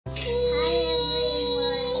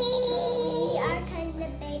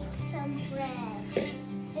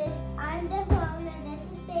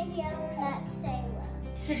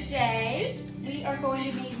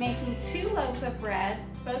loaves of bread.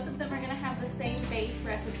 Both of them are gonna have the same base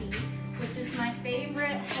recipe, which is my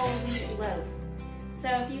favorite whole wheat loaf. So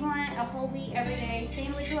if you want a whole wheat everyday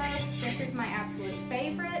sandwich loaf, this is my absolute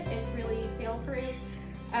favorite. It's really fail-proof,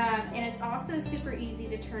 and it's also super easy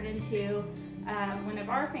to turn into one of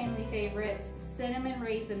our family favorites, cinnamon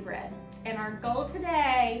raisin bread. And our goal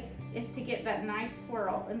today is to get that nice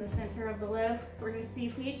swirl in the center of the loaf. We're gonna see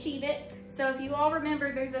if we achieve it. So if you all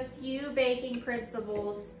remember, there's a few baking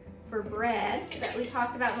principles for bread that we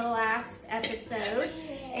talked about in the last episode.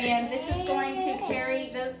 And this is going to carry,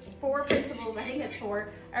 those 4 principles, I think it's 4,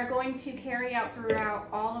 are going to carry out throughout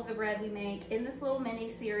all of the bread we make in this little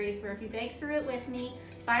mini series where if you bake through it with me,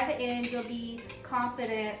 by the end you'll be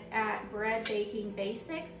confident at bread baking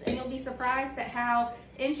basics, and you'll be surprised at how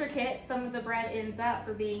intricate some of the bread ends up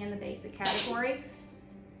for being in the basic category.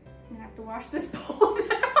 I'm gonna have to wash this bowl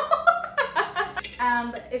now.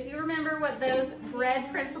 But if you remember what those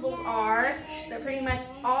bread principles are, that pretty much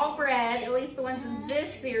all bread, at least the ones in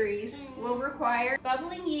this series, will require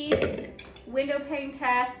bubbling yeast, window pane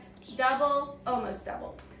test, double, almost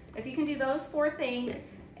double. If you can do those 4 things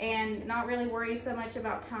and not really worry so much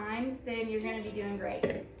about time, then you're gonna be doing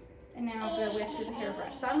great. And now the whisk is a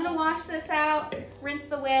hairbrush. So I'm gonna wash this out, rinse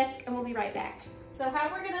the whisk, and we'll be right back. So how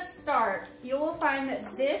we're gonna start, you will find that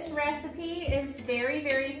this recipe is very,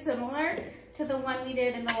 very similar to the one we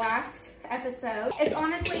did in the last episode. It's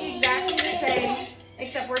honestly exactly the same,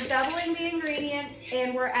 except we're doubling the ingredients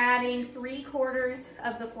and we're adding 3/4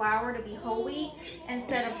 of the flour to be whole wheat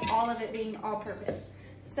instead of all of it being all-purpose.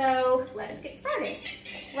 So let's get started.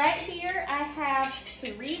 Right here I have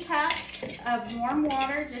 3 cups of warm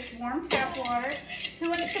water, just warm tap water. Who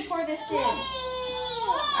wants to pour this in?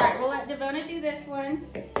 All right, we'll let Devona do this one.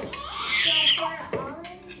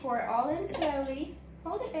 Pour it all in slowly.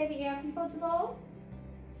 Hold it, baby Ale. Can you hold the bowl?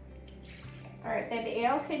 All right, baby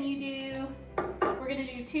Ale, can you do, we're gonna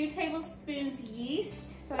do 2 tablespoons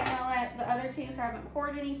yeast. So I'm gonna let the other 2 who haven't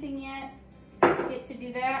poured anything yet get to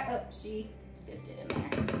do that. Oh, she dipped it in there.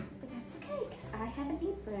 But that's okay, because I have an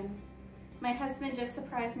apron. My husband just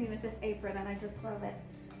surprised me with this apron and I just love it.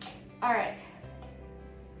 All right.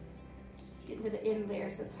 Getting to the end there,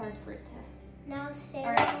 so it's hard for it to. Now, Sayla.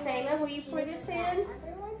 All right, Sayla, will you pour this in?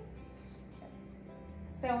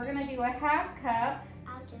 So we're gonna do a 1/2 cup.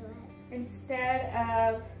 I'll do it. Instead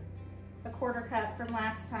of a 1/4 cup from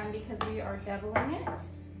last time because we are doubling it.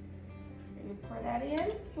 We're gonna pour that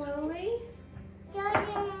in slowly. And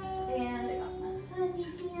I got my honey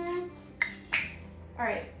here. All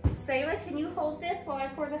right, Sayla, can you hold this while I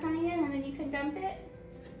pour the honey in and then you can dump it?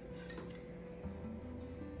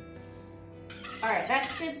 All right,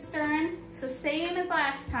 that's good stirring. So same as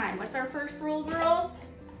last time. What's our first rule, girls?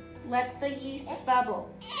 Let the yeast bubble.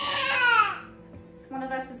 One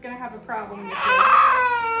of us is gonna have a problem with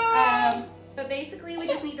this. But basically we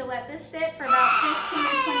just need to let this sit for about 15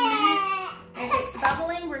 or 20 minutes. If it's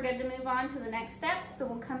bubbling, we're good to move on to the next step, so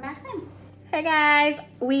we'll come back then. Hey guys,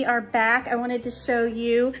 we are back. I wanted to show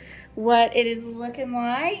you what it is looking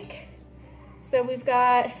like. So we've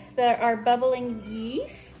got our bubbling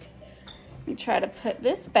yeast. Let me try to put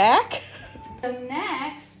this back. So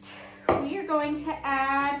next, we are going to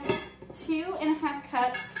add 2.5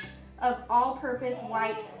 cups of all-purpose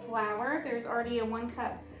white flour. There's already a 1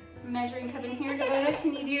 cup measuring cup in here. Devona,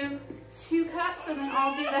 can you do 2 cups and then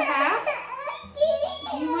I'll do the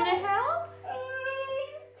 1/2? You want to help?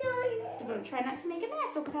 Devona, try not to make a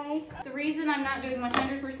mess, okay? The reason I'm not doing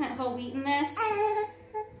 100% whole wheat in this,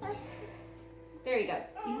 there you go,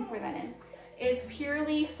 you can pour that in, is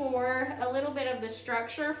purely for a little bit of the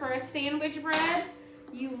structure. For a sandwich bread,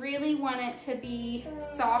 you really want it to be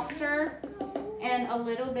softer and a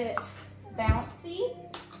little bit bouncy.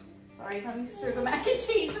 Sorry, let me stir the mac and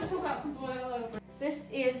cheese. It's about to boil over. This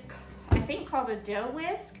is, I think, called a dough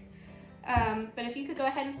whisk. But if you could go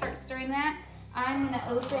ahead and start stirring that, I'm gonna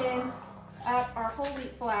open up our whole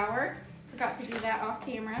wheat flour. Forgot to do that off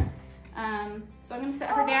camera. So I'm gonna set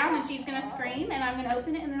her down and she's gonna scream and I'm gonna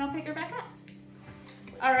open it and then I'll pick her back up.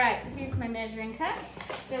 All right, here's my measuring cup.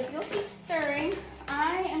 So if you'll keep stirring,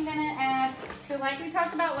 I am gonna add, so like we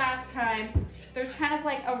talked about last time, there's kind of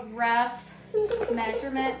like a rough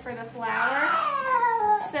measurement for the flour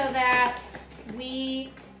so that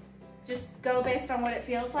we just go based on what it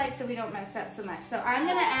feels like so we don't mess up so much. So I'm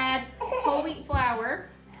gonna add whole wheat flour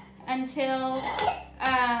until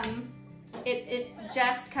it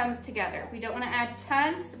just comes together. We don't wanna add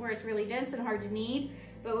tons where it's really dense and hard to knead,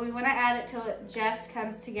 but we wanna add it till it just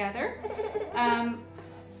comes together.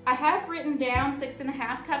 I have written down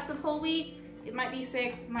 6.5 cups of whole wheat. It might be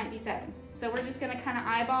 6, might be 7. So we're just gonna kind of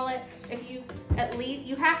eyeball it. If you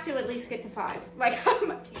you have to at least get to 5. Like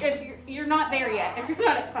if you're not there yet, if you're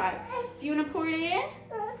not at 5. Do you want to pour it in?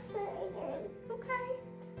 Okay.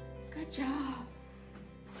 Good job.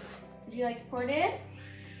 Would you like to pour it in?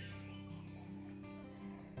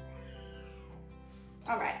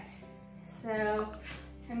 All right. So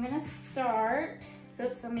I'm gonna start.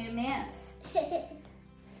 Oops, I made a mess.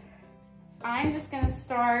 I'm just gonna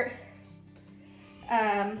start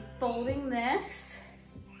folding this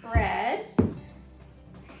bread.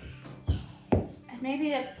 And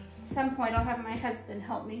maybe at some point I'll have my husband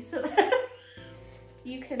help me so that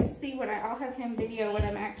you can see what I'll have him video what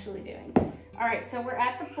I'm actually doing. All right, so we're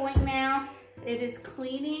at the point now. It is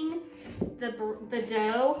cleaning the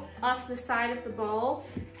dough off the side of the bowl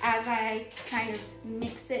as I kind of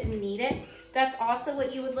mix it and knead it. That's also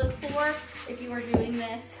what you would look for if you were doing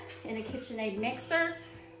this in a KitchenAid mixer.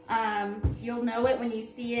 You'll know it when you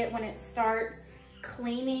see it, when it starts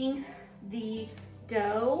cleaning the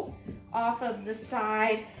dough off of the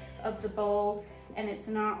side of the bowl and it's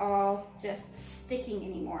not all just sticking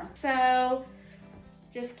anymore. So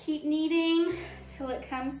just keep kneading till it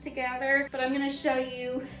comes together. But I'm gonna show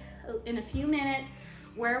you in a few minutes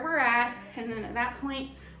where we're at, and then at that point,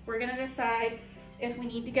 we're gonna decide if we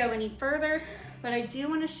need to go any further. But I do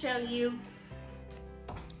wanna show you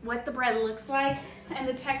what the bread looks like and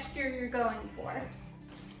the texture you're going for.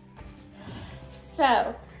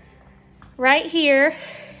 So, right here,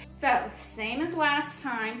 so same as last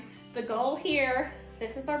time, the goal here,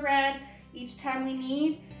 this is our bread. Each time we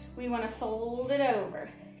knead, we wanna fold it over,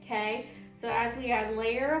 okay? So as we add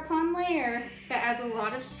layer upon layer, that adds a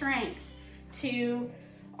lot of strength to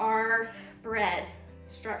our bread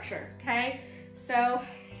structure, okay? So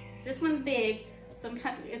this one's big, so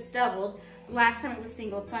it's doubled. Last time it was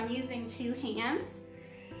single, so I'm using 2 hands.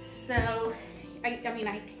 So, I mean,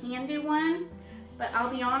 I can do one, but I'll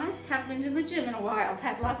be honest, haven't been to the gym in a while. I've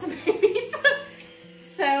had lots of babies.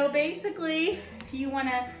 So basically, you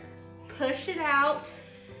wanna push it out,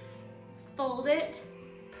 fold it,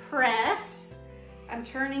 press. I'm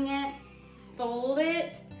turning it, fold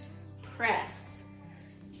it, press.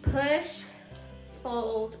 Push,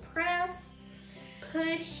 fold, press.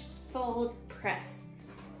 Push, fold, press.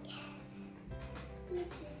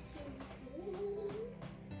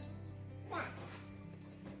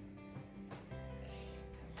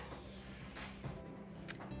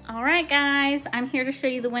 All right, guys, I'm here to show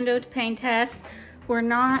you the window pane test. We're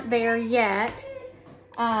not there yet.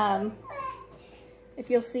 If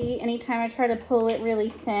you'll see, anytime I try to pull it really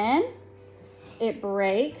thin, it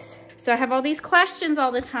breaks. So I have all these questions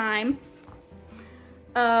all the time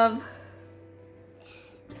of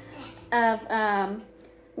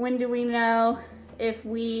when do we know if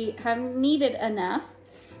we have kneaded enough?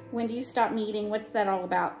 When do you stop kneading? What's that all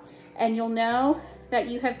about? And you'll know that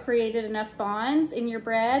you have created enough bonds in your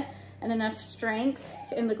bread and enough strength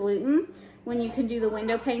in the gluten when you can do the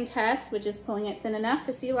window pane test, which is pulling it thin enough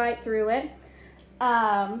to see light through it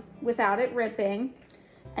without it ripping.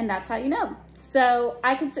 And that's how you know. So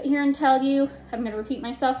I could sit here and tell you, I'm gonna repeat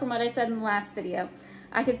myself from what I said in the last video.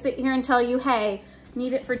 I could sit here and tell you, hey,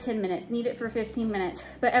 knead it for 10 minutes, knead it for 15 minutes.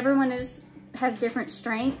 But everyone has different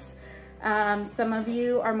strengths. Some of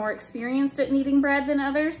you are more experienced at kneading bread than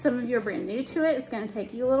others. Some of you are brand new to it. It's gonna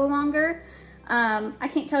take you a little longer. I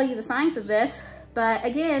can't tell you the science of this, but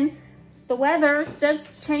again, the weather does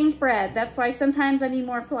change bread. That's why sometimes I need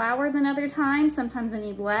more flour than other times. Sometimes I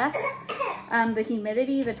need less. The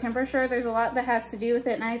humidity, the temperature, there's a lot that has to do with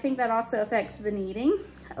it. And I think that also affects the kneading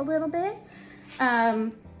a little bit.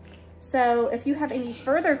 So if you have any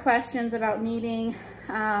further questions about kneading,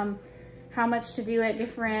 how much to do at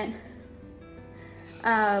different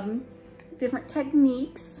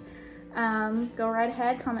techniques, go right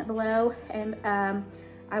ahead, comment below, and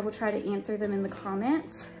I will try to answer them in the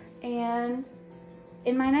comments and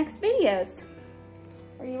in my next videos.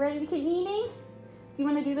 Are you ready to keep kneading? Do you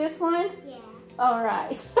want to do this one? Yeah. All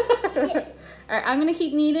right. All right, I'm gonna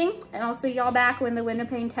keep kneading and I'll see y'all back when the window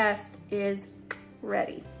pane test is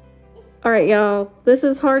ready. All right, y'all, this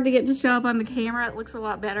is hard to get to show up on the camera. It looks a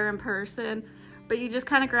lot better in person, but you just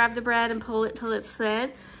kind of grab the bread and pull it till it's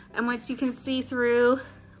thin. And once you can see through,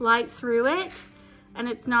 light through it, and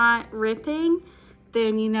it's not ripping,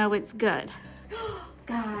 then you know it's good.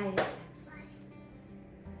 Guys,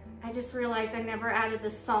 I just realized I never added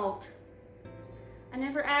the salt. I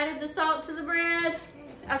never added the salt to the bread.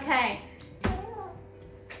 Okay,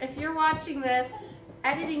 if you're watching this,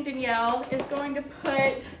 editing Danielle is going to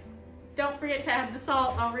put, don't forget to add the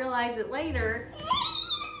salt, I'll realize it later,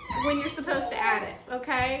 when you're supposed to add it,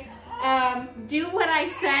 okay? Do what I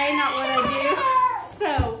say, not what I do.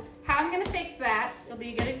 So, how I'm gonna fix that, it'll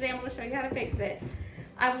be a good example to show you how to fix it.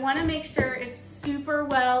 I wanna make sure it's super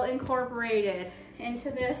well incorporated into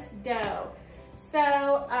this dough.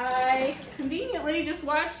 So I conveniently just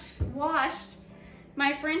washed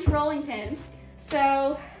my French rolling pin.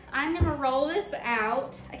 So I'm gonna roll this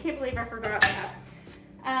out. I can't believe I forgot that.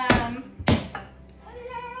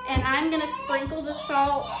 And I'm gonna sprinkle the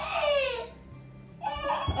salt.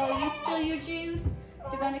 Oh, you spill your juice?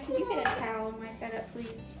 Devonna, can you get a towel and wipe that up, please?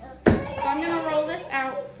 So I'm gonna roll this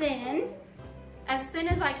out thin, as thin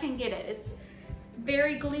as I can get it. It's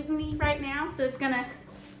very gluten-y right now, so it's gonna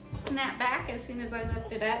snap back as soon as I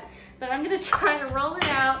lift it up. But I'm gonna try to roll it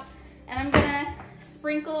out, and I'm gonna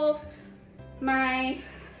sprinkle my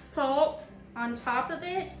salt on top of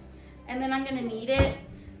it, and then I'm gonna knead it,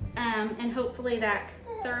 and hopefully that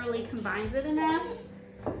thoroughly combines it enough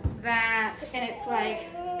that, and it's like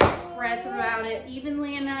spread throughout it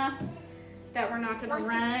evenly enough that we're not gonna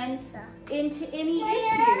run into any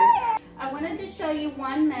issues. I wanted to show you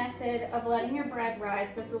one method of letting your bread rise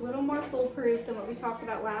that's a little more foolproof than what we talked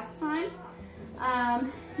about last time.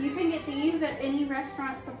 You can get these at any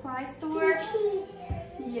restaurant supply store.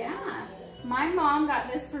 Yeah. My mom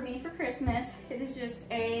got this for me for Christmas. It is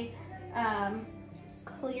just a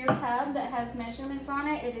clear tub that has measurements on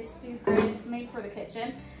it. It is food grade. It's made for the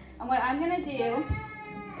kitchen. And what I'm gonna do,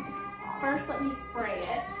 first let me spray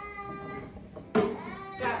it.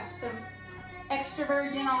 Got some extra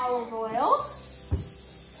virgin olive oil.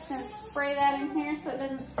 Gonna spray that in here so it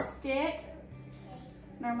doesn't stick.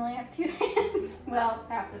 Normally I have 2 hands. Well,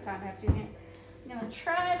 half the time I have 2 hands. I'm gonna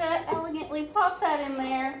try to elegantly pop that in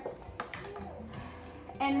there.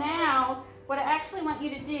 And now, what I actually want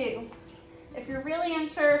you to do, if you're really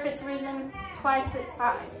unsure if it's risen twice its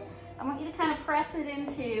size, I want you to kind of press it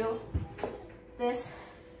into this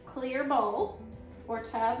clear bowl or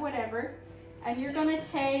tub, whatever, and you're gonna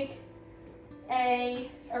take a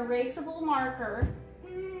erasable marker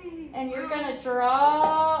and you're gonna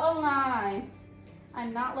draw a line.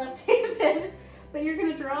 I'm not left-handed, but you're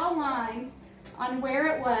gonna draw a line on where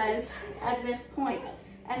it was at this point.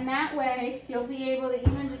 And that way you'll be able to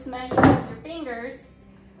even just measure with your fingers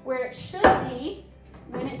where it should be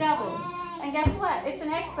when it doubles. And guess what? It's an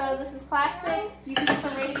Expo. This is plastic. You can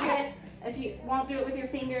just erase it. If you won't do it with your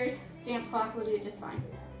fingers, damp cloth will do it just fine.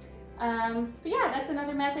 But yeah, that's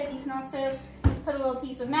another method. You can also just put a little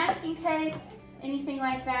piece of masking tape, anything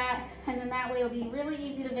like that, and then that way it'll be really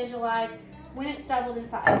easy to visualize when it's doubled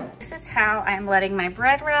inside. This is how I'm letting my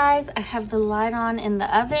bread rise. I have the light on in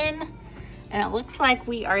the oven, and it looks like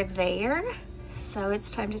we are there. So it's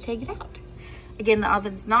time to take it out. Again, the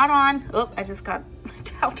oven's not on. Oh, I just got my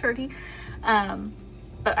towel dirty.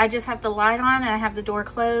 But I just have the light on and I have the door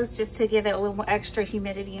closed just to give it a little extra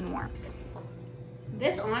humidity and warmth.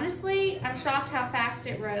 This, honestly, I'm shocked how fast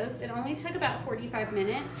it rose. It only took about 45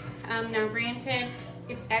 minutes. Now granted,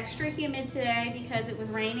 it's extra humid today because it was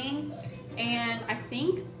raining, and I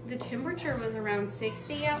think the temperature was around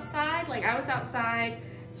 60 outside. Like, I was outside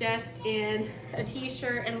just in a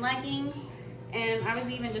t-shirt and leggings, and I was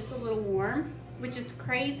even just a little warm, which is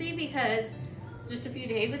crazy because just a few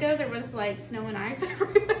days ago there was like snow and ice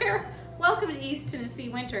everywhere. Welcome to East Tennessee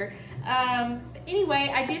winter. But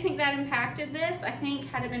anyway, I do think that impacted this. I think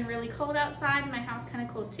had it been really cold outside and my house kind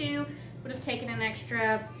of cold too, would have taken an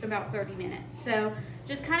extra about 30 minutes. So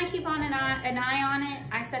just kind of keep on an eye on it.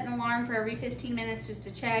 I set an alarm for every 15 minutes just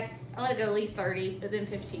to check. I let it go at least 30, but then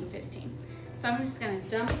 15. So I'm just gonna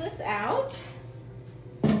dump this out.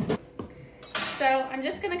 So I'm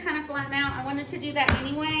just gonna kind of flatten out. I wanted to do that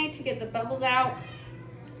anyway to get the bubbles out.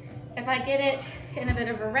 If I get it in a bit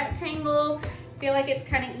of a rectangle, feel like it's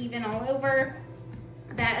kind of even all over,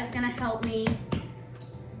 that is gonna help me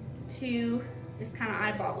to just kind of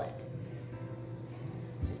eyeball it.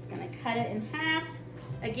 I'm just gonna cut it in half.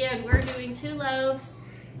 Again, we're doing 2 loaves.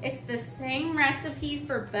 It's the same recipe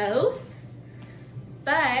for both,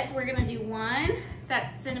 but we're gonna do one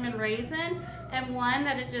that's cinnamon raisin and one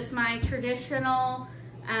that is just my traditional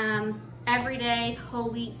everyday whole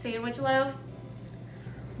wheat sandwich loaf.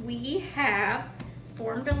 We have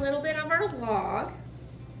formed a little bit of our log,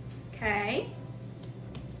 okay?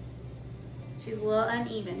 She's a little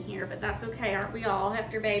uneven here, but that's okay, aren't we all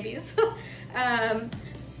after babies?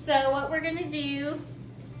 So what we're gonna do,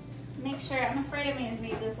 make sure, I'm afraid I may have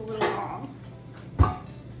made this a little long.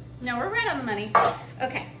 No, we're right on the money.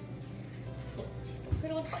 Okay, just a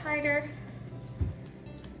little tighter.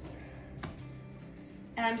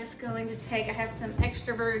 And I'm just going to take, I have some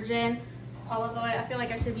extra virgin olive oil. I feel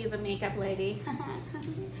like I should be the makeup lady.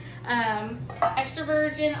 Extra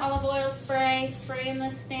virgin olive oil spraying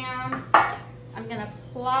this down. I'm gonna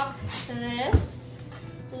plop this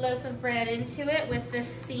loaf of bread into it with the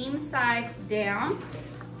seam side down.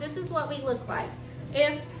 This is what we look like.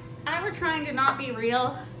 If I were trying to not be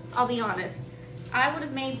real, I'll be honest, I would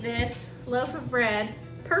have made this loaf of bread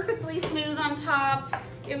perfectly smooth on top.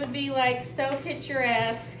 It would be like so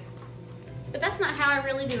picturesque, but that's not how I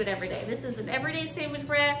really do it every day. This is an everyday sandwich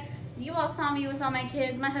bread. You all saw me with all my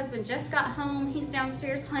kids. My husband just got home. He's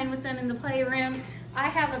downstairs playing with them in the playroom. I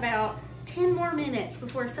have about 10 more minutes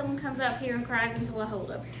before someone comes up here and cries until I hold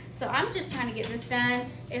them. So I'm just trying to get this done.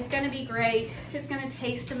 It's gonna be great. It's gonna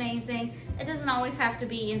taste amazing. It doesn't always have to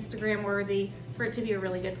be Instagram worthy for it to be a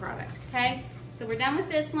really good product, okay? So we're done with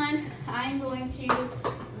this one. I'm going to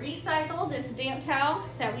recycle this damp towel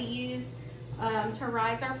that we use to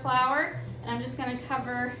rise our flour. And I'm just gonna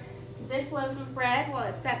cover this loaf of bread while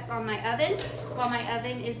it sets on my oven, while my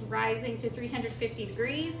oven is rising to 350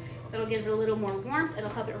 degrees. That'll give it a little more warmth. It'll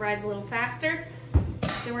help it rise a little faster.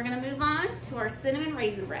 Then we're gonna move on to our cinnamon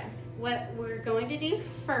raisin bread. What we're going to do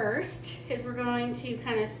first is we're going to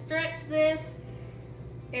kind of stretch this.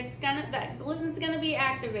 That gluten's gonna be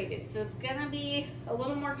activated, so it's gonna be a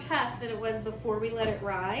little more tough than it was before we let it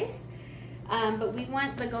rise. But we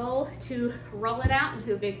want the goal to roll it out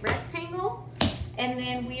into a big rectangle, and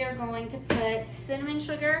then we are going to put cinnamon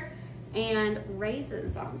sugar and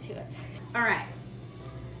raisins onto it. All right,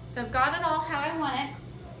 so I've got it all how I want it.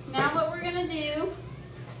 Now what we're gonna do,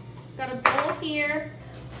 got a bowl here.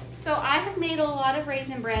 So I have made a lot of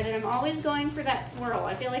raisin bread, and I'm always going for that swirl.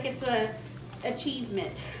 I feel like it's a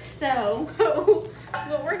achievement. So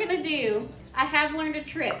what we're gonna do, I have learned a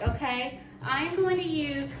trick, okay? I'm going to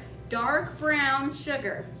use dark brown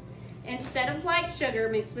sugar. Instead of white sugar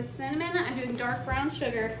mixed with cinnamon, I'm doing dark brown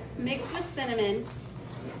sugar mixed with cinnamon.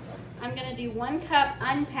 I'm gonna do 1 cup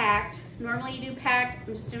unpacked. Normally you do packed,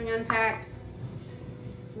 I'm just doing unpacked.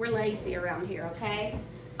 We're lazy around here, okay?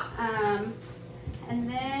 And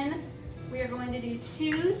then we are going to do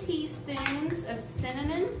 2 teaspoons of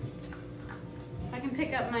cinnamon. If I can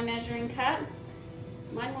pick up my measuring cup,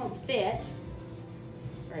 mine won't fit.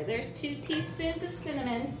 All right, there's 2 teaspoons of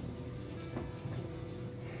cinnamon.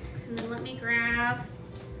 And then let me grab,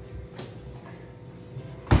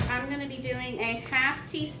 I'm gonna be doing a 1/2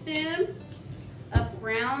 teaspoon of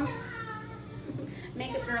ground,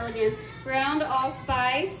 makeup girl again, ground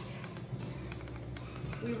allspice.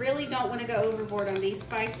 We really don't want to go overboard on these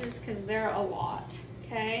spices because they're a lot,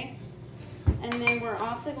 okay? And then we're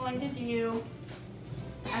also going to do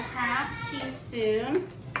a 1/2 teaspoon,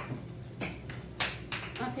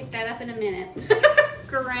 I'll pick that up in a minute,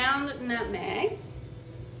 ground nutmeg.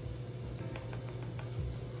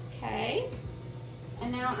 Okay,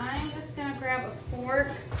 and now I'm just gonna grab a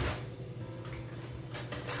fork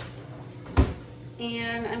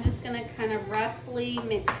and I'm just gonna kind of roughly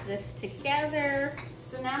mix this together.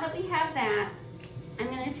 So now that we have that, I'm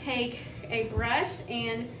gonna take a brush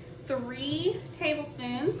and 3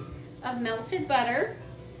 tablespoons of melted butter,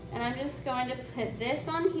 and I'm just going to put this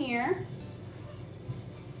on here.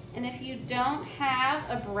 And if you don't have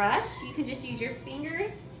a brush, you can just use your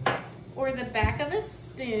fingers or the back of a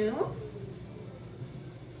spoon.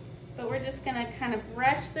 But we're just gonna kind of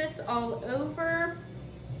brush this all over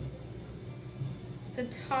the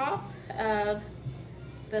top of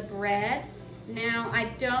the bread. Now, I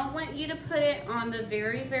don't want you to put it on the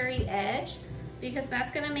very, very edge because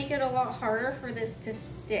that's gonna make it a lot harder for this to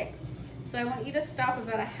stick. So I want you to stop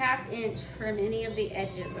about a 1/2 inch from any of the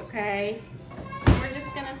edges, okay? We're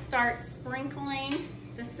just gonna start sprinkling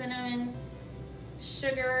the cinnamon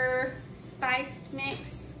sugar spiced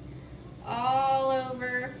mix all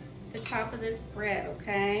over the top of this bread,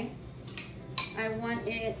 okay? I want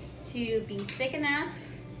it to be thick enough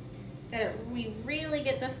that we really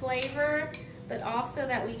get the flavor, but also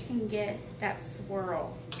that we can get that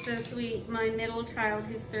swirl. So sweet, my middle child,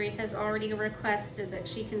 who's 3, has already requested that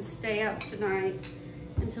she can stay up tonight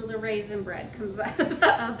until the raisin bread comes out of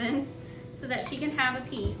the oven so that she can have a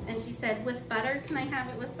piece. And she said, with butter, can I have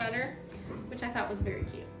it with butter? Which I thought was very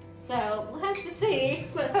cute. So we'll have to see,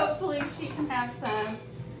 but hopefully she can have some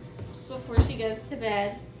before she goes to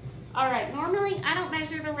bed. All right, normally I don't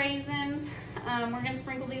measure the raisins. We're gonna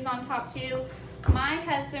sprinkle these on top too. My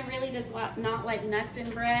husband really does not like nuts in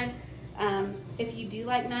bread. If you do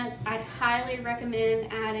like nuts, I highly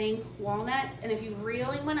recommend adding walnuts. And if you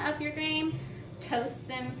really wanna up your game, toast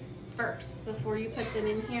them first before you put them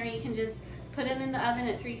in here. You can just put them in the oven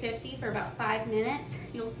at 350 for about 5 minutes.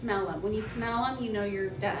 You'll smell them. When you smell them, you know you're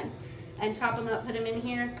done. And chop them up, put them in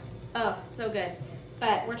here. Oh, so good.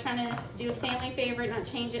 But we're trying to do a family favorite, not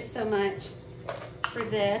change it so much for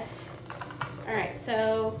this. All right,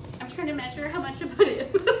 so I'm trying to measure how much I put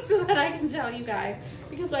in so that I can tell you guys,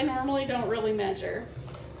 because I normally don't really measure.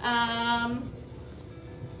 I'm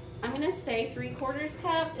gonna say 3/4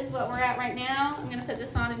 cup is what we're at right now. I'm gonna put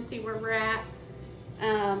this on and see where we're at.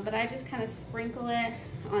 But I just kind of sprinkle it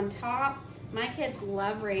on top. My kids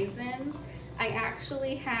love raisins.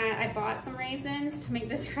 I bought some raisins to make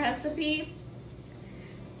this recipe,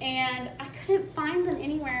 and I couldn't find them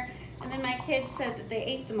anywhere. And then my kids said that they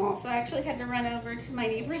ate them all, so I actually had to run over to my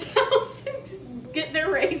neighbor's house and just get their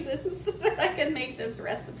raisins so that I could make this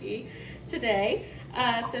recipe today.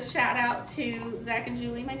 So shout out to Zach and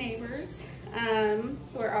Julie, my neighbors,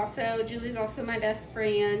 Julie's also my best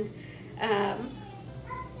friend.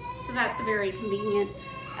 So that's very convenient.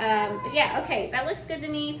 But yeah, okay, that looks good to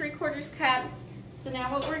me, 3/4 cup. So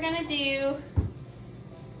now what we're gonna do,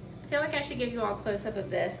 I feel like I should give you all a close-up of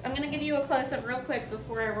this. I'm gonna give you a close-up real quick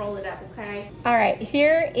before I roll it up, okay? All right,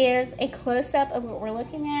 here is a close-up of what we're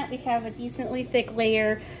looking at. We have a decently thick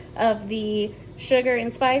layer of the sugar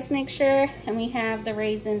and spice mixture, and we have the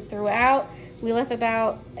raisins throughout. We left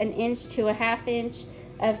about 1 inch to 1/2 inch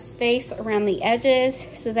of space around the edges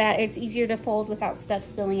so that it's easier to fold without stuff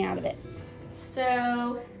spilling out of it.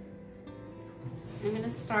 So I'm gonna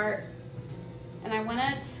start, and I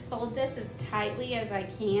wanna fold this as tightly as I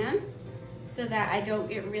can so that I don't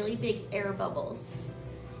get really big air bubbles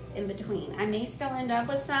in between. I may still end up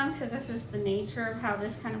with some because that's just the nature of how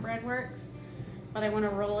this kind of bread works, but I wanna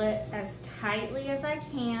roll it as tightly as I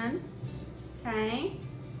can, okay?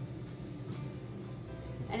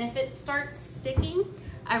 And if it starts sticking,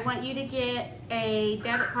 I want you to get a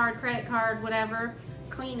debit card, credit card, whatever,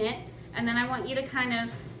 clean it, and then I want you to kind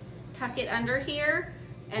of tuck it under here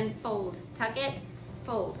and fold. Tuck it,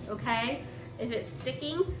 fold, okay? If it's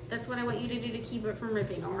sticking, that's what I want you to do to keep it from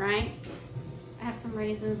ripping, all right? I have some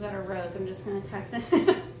raisins that are rogue. I'm just gonna tuck them.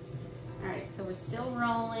 All right, so we're still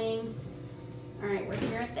rolling. All right, we're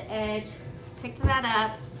here at the edge. Picked that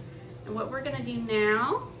up. And what we're gonna do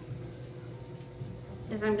now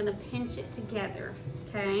is I'm gonna pinch it together,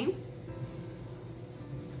 okay?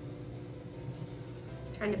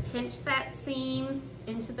 Trying to pinch that seam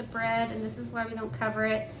into the bread, and this is why we don't cover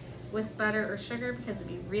it with butter or sugar, because it'd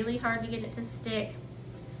be really hard to get it to stick.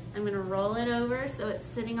 I'm gonna roll it over so it's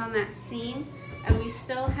sitting on that seam, and we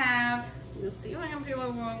still have, you'll see what I'm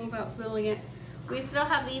feeling wrong about spilling it. We still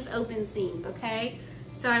have these open seams, okay?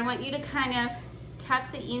 So I want you to kind of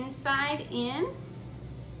tuck the inside in,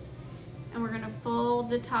 and we're gonna fold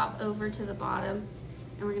the top over to the bottom,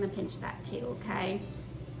 and we're gonna pinch that too, okay?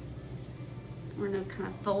 We're gonna kind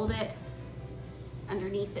of fold it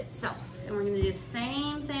underneath itself, and we're gonna do the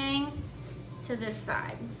same thing to this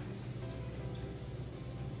side.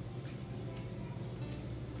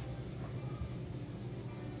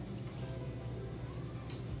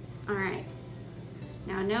 All right,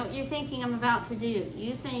 now I know what you're thinking I'm about to do.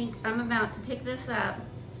 You think I'm about to pick this up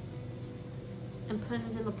and put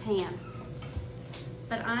it in the pan,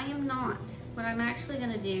 but I am not. What I'm actually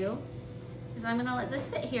gonna do is I'm gonna let this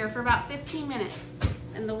sit here for about 15 minutes,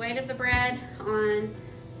 and the weight of the bread on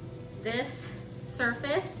this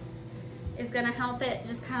surface is gonna help it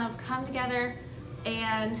just kind of come together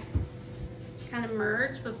and kind of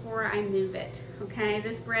merge before I move it, okay?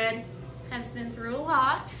 This bread has been through a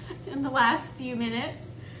lot in the last few minutes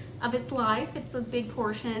of its life. It's a big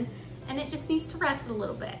portion, and it just needs to rest a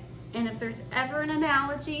little bit. And if there's ever an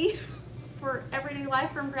analogy for everyday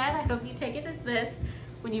life from bread, I hope you take it as this.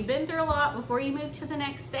 When you've been through a lot, before you move to the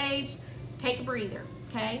next stage, take a breather,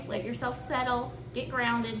 okay? Let yourself settle, get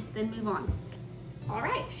grounded, then move on. All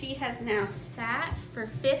right, she has now sat for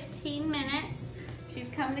 15 minutes. She's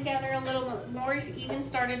come together a little more. She's even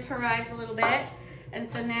started to rise a little bit. And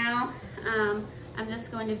so now I'm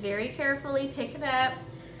just going to very carefully pick it up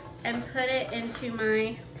and put it into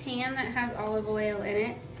my pan that has olive oil in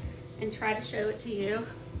it and try to show it to you.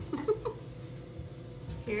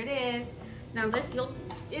 Here it is. Now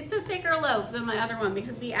it's a thicker loaf than my other one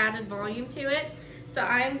because we added volume to it. So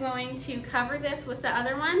I'm going to cover this with the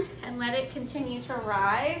other one and let it continue to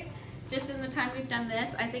rise. Just in the time we've done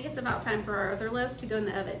this, I think it's about time for our other loaf to go in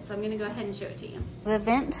the oven. So I'm gonna go ahead and show it to you. The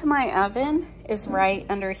vent to my oven is right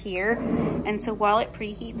under here. And so while it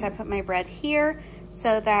preheats, I put my bread here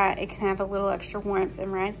so that it can have a little extra warmth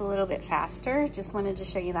and rise a little bit faster. Just wanted to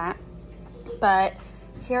show you that. But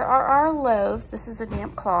here are our loaves. This is a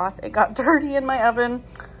damp cloth. It got dirty in my oven,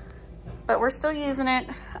 but we're still using it.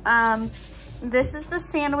 This is the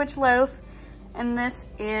sandwich loaf, and this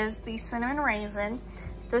is the cinnamon raisin.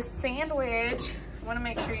 The sandwich, I wanna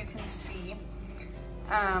make sure you can see.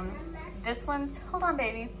 This one's, hold on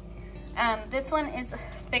baby. This one is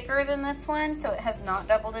thicker than this one, so it has not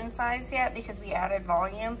doubled in size yet because we added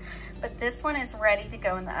volume, but this one is ready to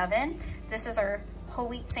go in the oven. This is our whole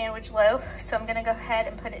wheat sandwich loaf. So I'm gonna go ahead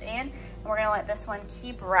and put it in, and we're gonna let this one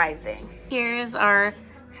keep rising. Here's our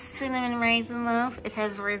cinnamon raisin loaf. It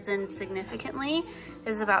has risen significantly.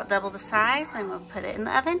 It's about double the size. I'm gonna put it in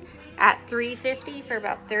the oven at 350 for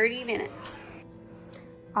about 30 minutes.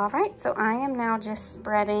 All right, so I am now just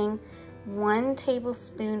spreading 1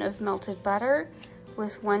 tablespoon of melted butter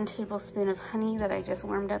with 1 tablespoon of honey that I just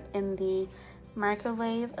warmed up in the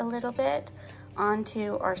microwave a little bit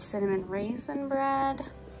onto our cinnamon raisin bread.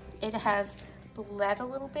 It has bled a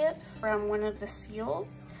little bit from one of the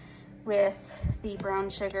seals with the brown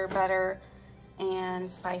sugar, butter, and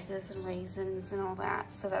spices and raisins and all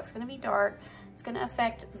that. So that's gonna be dark. It's gonna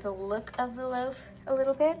affect the look of the loaf a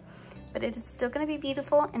little bit, but it is still gonna be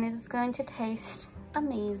beautiful and it is going to taste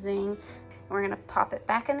amazing. We're gonna pop it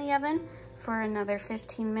back in the oven for another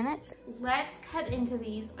 15 minutes. Let's cut into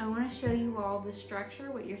these. I wanna show you all the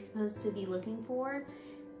structure, what you're supposed to be looking for,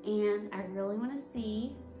 and I really wanna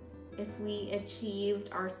see if we achieved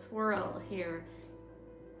our swirl here.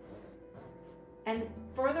 And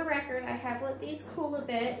for the record, I have let these cool a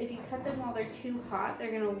bit. If you cut them while they're too hot,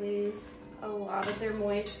 they're gonna lose a lot of their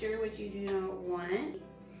moisture, which you do not want.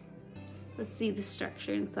 Let's see the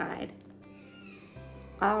structure inside.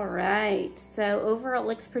 All right, so overall it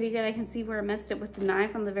looks pretty good. I can see where I messed it with the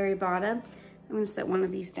knife on the very bottom. I'm gonna set one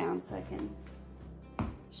of these down so I can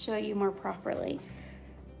show you more properly.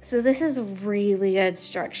 So this is really good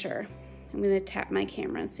structure. I'm gonna tap my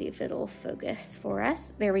camera and see if it'll focus for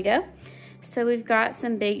us. There we go. So we've got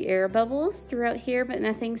some big air bubbles throughout here, but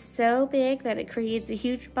nothing so big that it creates a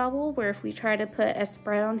huge bubble where if we try to put a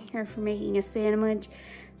spread on here for making a sandwich,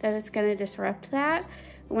 that it's gonna disrupt that.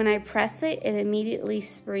 When I press it, it immediately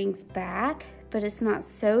springs back, but it's not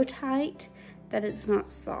so tight that it's not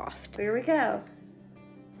soft. Here we go.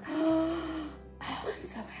 Oh, I'm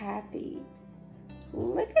so happy.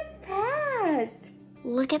 Look at that.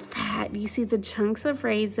 Look at that. You see the chunks of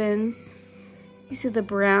raisins. You see the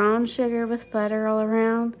brown sugar with butter all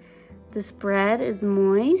around. This bread is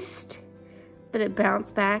moist, but it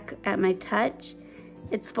bounced back at my touch.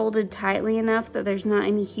 It's folded tightly enough that there's not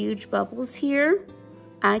any huge bubbles here.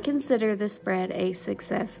 I consider this bread a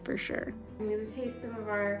success for sure. I'm gonna taste some of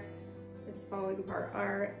our, it's falling apart,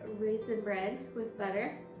 our raisin bread with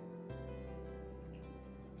butter.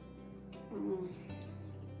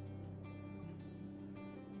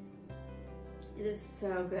 It is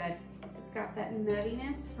so good. It's got that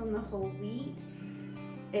nuttiness from the whole wheat.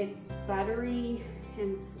 It's buttery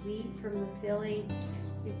and sweet from the filling.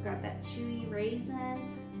 We've got that chewy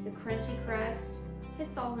raisin, the crunchy crust.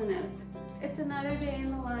 Hits all the notes. It's another day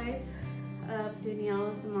in the life of Danielle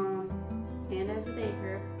as the mom and as a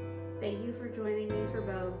baker. Thank you for joining me for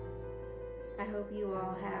both. I hope you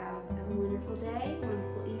all have a wonderful day,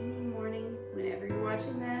 wonderful evening, morning, whenever you're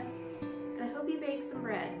watching this. And I hope you bake some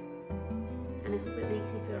bread. And I hope it makes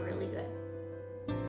you feel really good.